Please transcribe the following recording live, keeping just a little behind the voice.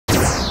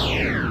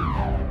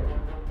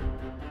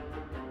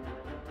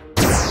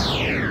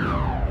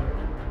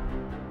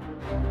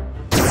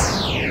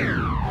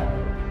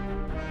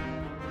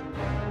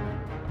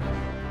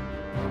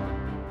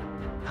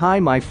Hi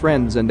my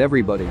friends and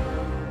everybody.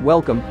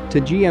 Welcome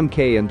to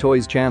GMK and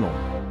Toys channel.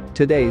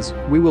 Today's,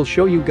 we will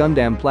show you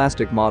Gundam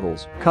plastic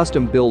models,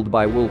 custom build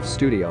by Wolfz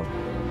Studio.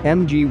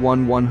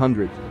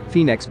 MG-1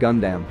 Phenex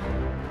Gundam.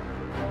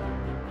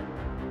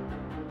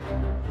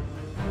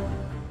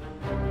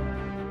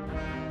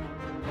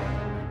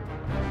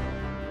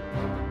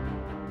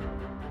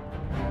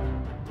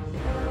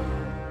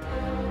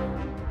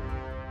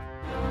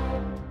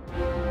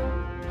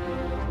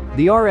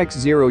 The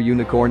RX-0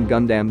 Unicorn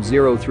Gundam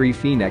 03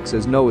 Phenex,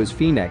 as known as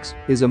Phenex,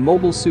 is a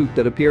mobile suit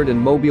that appeared in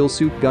Mobile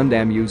Suit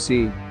Gundam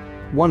UC.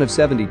 One of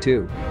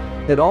 72.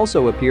 It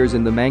also appears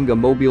in the manga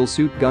Mobile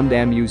Suit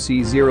Gundam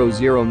UC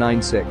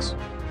 0096.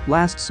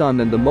 Last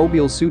Son and the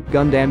Mobile Suit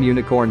Gundam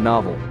Unicorn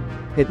novel.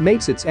 It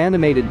makes its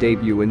animated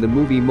debut in the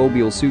movie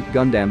Mobile Suit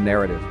Gundam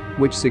Narrative,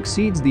 which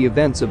succeeds the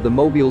events of the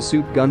Mobile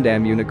Suit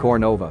Gundam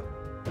Unicorn OVA.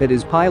 It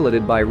is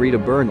piloted by Rita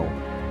Bernal.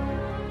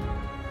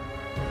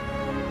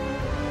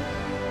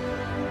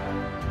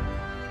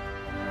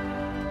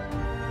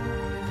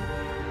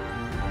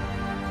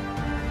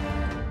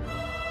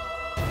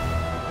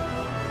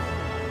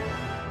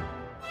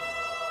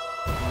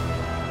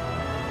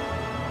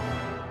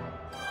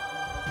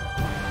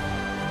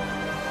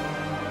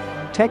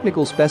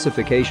 Technical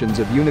specifications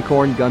of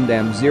Unicorn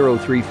Gundam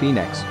 03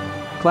 Phenex.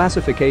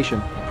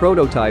 Classification: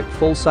 Prototype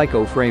full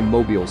psycho frame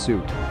mobile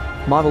suit.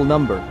 Model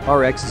number: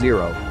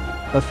 RX-0.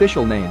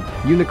 Official name: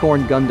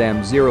 Unicorn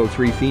Gundam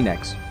 03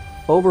 Phenex.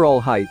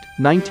 Overall height: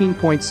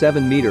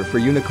 19.7 meter for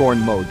Unicorn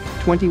mode,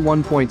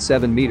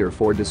 21.7 meter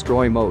for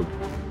Destroy mode.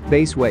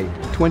 Base weight: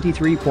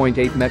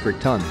 23.8 metric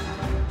ton.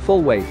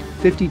 Full weight: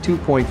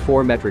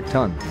 52.4 metric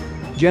ton.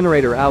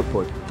 Generator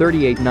output: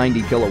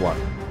 3890 kilowatt.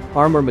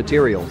 Armor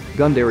material: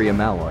 Gundarium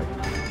alloy.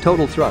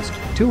 Total thrust: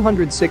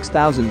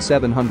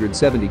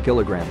 206,770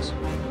 kilograms.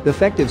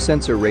 Effective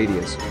sensor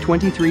radius: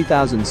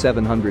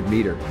 23,700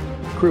 meter.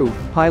 Crew: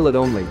 pilot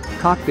only,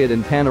 cockpit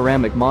and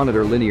panoramic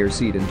monitor, linear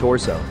seat and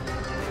torso.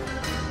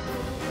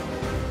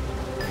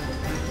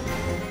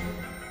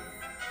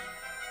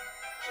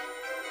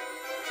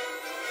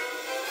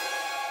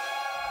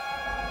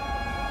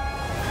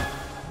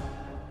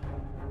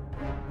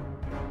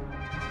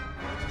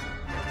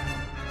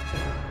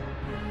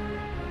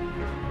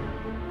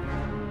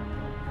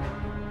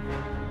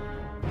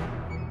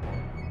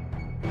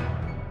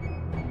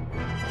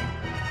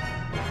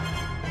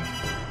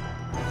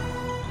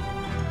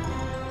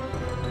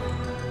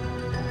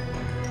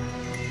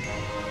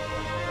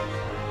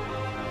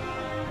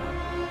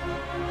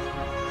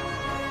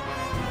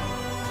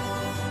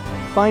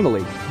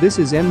 Finally, this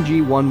is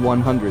MG-1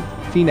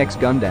 Phenex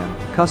Gundam,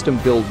 custom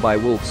build by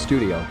Wolfz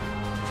Studio.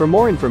 For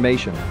more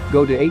information,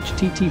 go to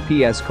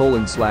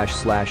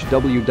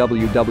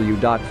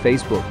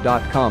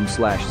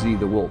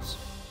https://www.facebook.com/zthewolfz.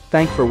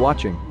 Thanks for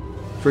watching.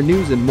 For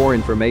news and more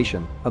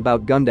information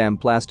about Gundam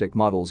plastic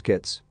models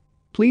kits,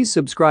 please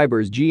subscribe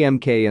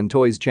GMK and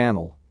Toys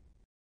channel.